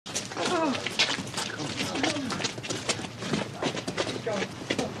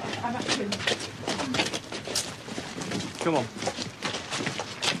Come on.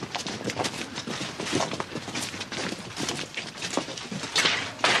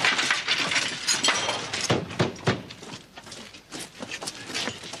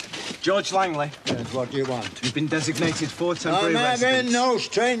 George Langely. Yes, what do you want? You've been designated for temporary residence. No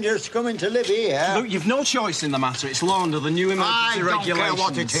strangers coming to live here. Look, you've no choice in the matter. It's law under the new emergency regulations. I don't care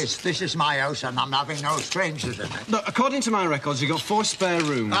what it is. This is my house, and I'm having no strangers in it. Look, according to my records, you've got 4 spare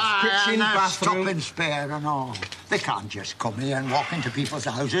rooms. Kitchen, bathroom... Stopping spare and all. They can't just come here and walk into people's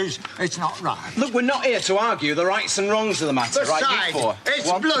houses. It's not right. Look, we're not here to argue the rights and wrongs of the matter, Besides, right? You 4. It's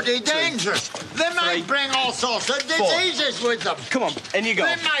 1, bloody 2, dangerous. They might bring all sorts of diseases with them. Come on, in you go.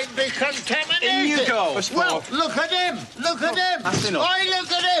 They might be contaminated. In you go. Well, look at him. Look at him. That's enough. Oi, look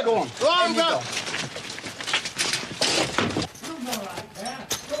at him. Go on. In you go.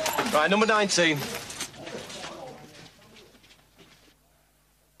 Right, number 19.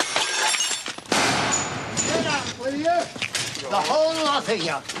 Get up, will you? The whole lot of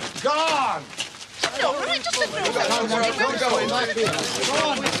you. Gone. No, right, just sit down. Go on.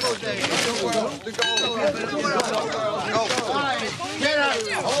 Get up,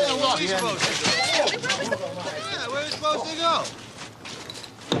 the whole lot of you. Yeah, where are we supposed to go?